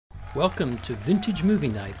Welcome to Vintage Movie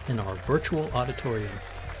Night in our virtual auditorium.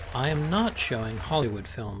 I am not showing Hollywood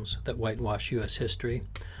films that whitewash U.S. history,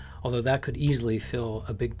 although that could easily fill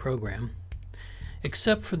a big program.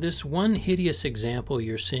 Except for this one hideous example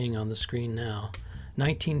you're seeing on the screen now,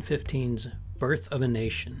 1915's Birth of a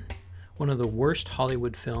Nation, one of the worst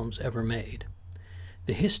Hollywood films ever made.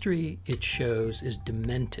 The history it shows is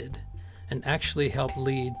demented and actually helped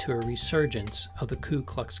lead to a resurgence of the Ku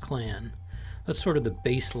Klux Klan. That's sort of the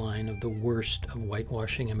baseline of the worst of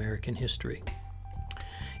whitewashing American history.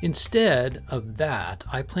 Instead of that,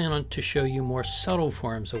 I plan to show you more subtle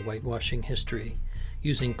forms of whitewashing history,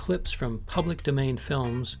 using clips from public domain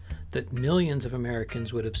films that millions of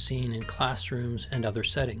Americans would have seen in classrooms and other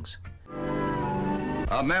settings.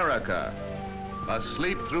 America,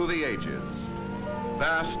 asleep through the ages.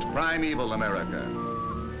 Vast primeval America,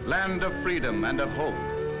 land of freedom and of hope.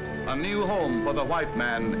 A new home for the white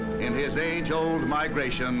man in his age-old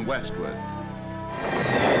migration westward.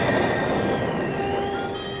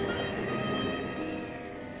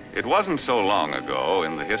 It wasn't so long ago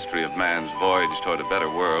in the history of man's voyage toward a better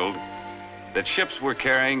world that ships were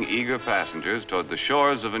carrying eager passengers toward the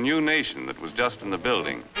shores of a new nation that was just in the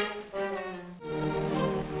building.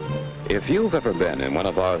 If you've ever been in one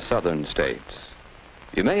of our southern states,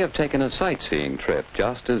 you may have taken a sightseeing trip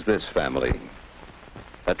just as this family.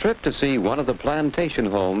 A trip to see one of the plantation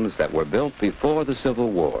homes that were built before the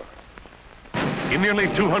Civil War. In nearly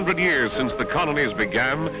 200 years since the colonies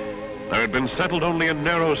began, there had been settled only a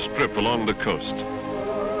narrow strip along the coast.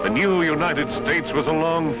 The new United States was a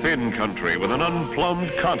long, thin country with an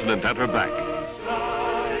unplumbed continent at her back.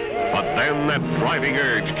 But then that driving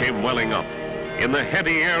urge came welling up. In the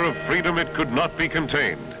heady air of freedom, it could not be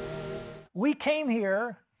contained. We came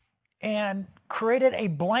here and created a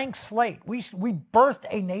blank slate. We birthed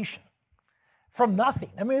a nation from nothing.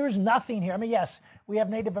 I mean, there was nothing here. I mean, yes, we have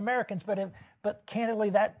Native Americans, but candidly,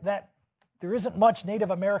 that there isn't much Native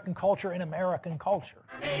American culture in American culture.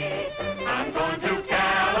 I'm going to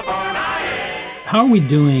California. How are we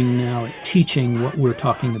doing now at teaching what we're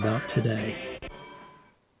talking about today?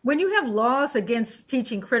 When you have laws against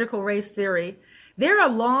teaching critical race theory, there are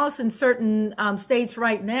laws in certain states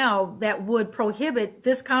right now that would prohibit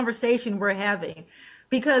this conversation we're having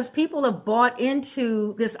because people have bought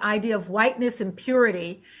into this idea of whiteness and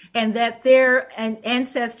purity and that their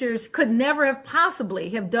ancestors could never have possibly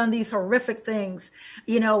have done these horrific things,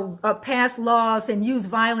 pass laws and use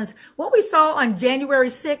violence. What we saw on January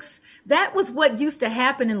 6th, that was what used to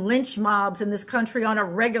happen in lynch mobs in this country on a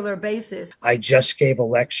regular basis. I just gave a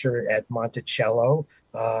lecture at Monticello.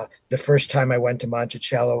 The first time I went to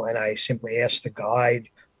Monticello, and I simply asked the guide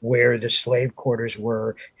where the slave quarters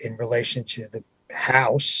were in relation to the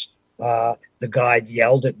house. The guide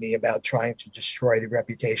yelled at me about trying to destroy the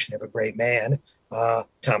reputation of a great man,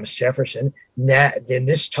 Thomas Jefferson. Then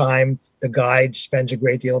this time, the guide spends a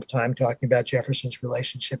great deal of time talking about Jefferson's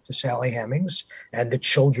relationship to Sally Hemings and the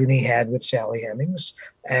children he had with Sally Hemings.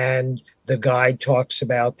 And the guide talks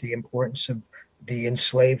about the importance of the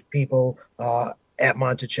enslaved people at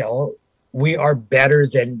Monticello. We are better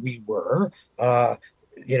than we were.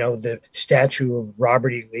 The statue of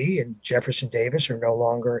Robert E. Lee and Jefferson Davis are no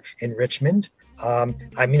longer in Richmond. I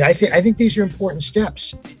think these are important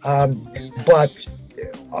steps. But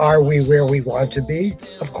are we where we want to be?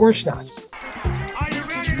 Of course not.